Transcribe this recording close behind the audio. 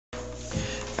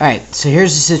Alright, so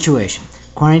here's the situation.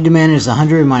 Quantity demanded is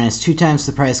 100 minus 2 times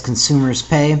the price consumers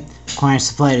pay. Quantity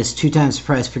supplied is 2 times the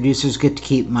price producers get to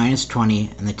keep minus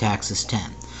 20, and the tax is 10.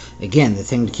 Again, the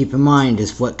thing to keep in mind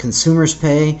is what consumers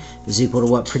pay is equal to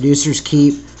what producers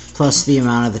keep plus the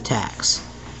amount of the tax.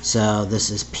 So this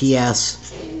is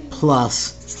PS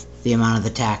plus the amount of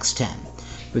the tax, 10.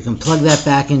 We can plug that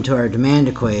back into our demand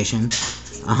equation.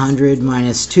 100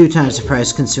 minus 2 times the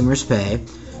price consumers pay.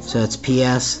 So it's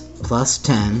PS plus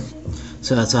 10.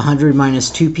 So that's 100 minus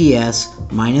 2 PS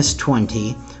minus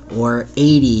 20, or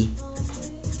 80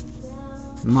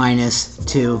 minus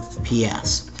 2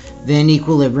 PS. Then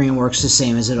equilibrium works the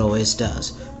same as it always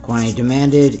does. Quantity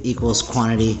demanded equals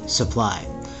quantity supplied.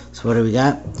 So what do we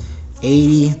got?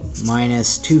 80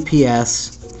 minus 2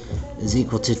 PS is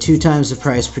equal to 2 times the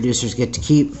price producers get to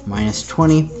keep minus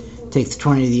 20. Take the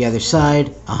 20 to the other side.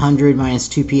 100 minus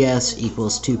 2 PS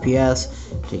equals 2 PS.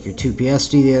 Take your 2 PS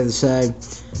to the other side.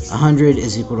 100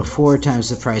 is equal to 4 times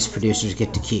the price producers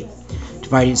get to keep.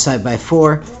 Divide each side by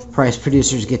 4. Price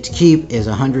producers get to keep is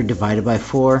 100 divided by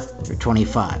 4, or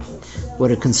 25. What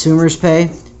do consumers pay?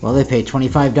 Well, they pay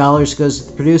 $25 goes to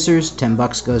the producers,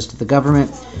 $10 goes to the government.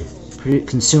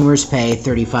 Consumers pay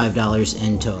 $35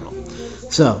 in total.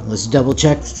 So let's double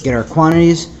check, get our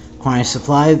quantities. Quantity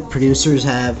supplied, producers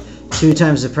have 2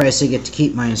 times the price they get to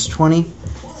keep minus 20.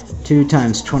 2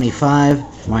 times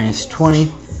 25 minus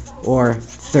 20, or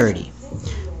 30.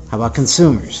 How about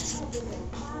consumers?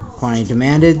 Quantity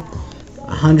demanded,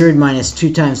 100 minus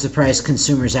 2 times the price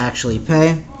consumers actually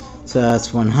pay. So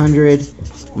that's 100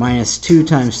 minus 2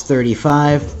 times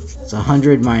 35. It's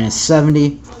 100 minus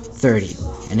 70, 30.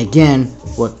 And again,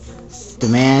 what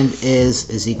demand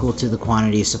is equal to the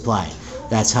quantity supplied.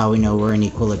 That's how we know we're in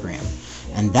equilibrium.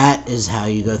 And that is how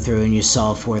you go through and you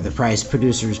solve for the price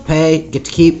producers pay, get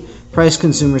to keep, price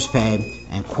consumers pay,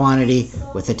 and quantity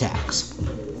with the tax.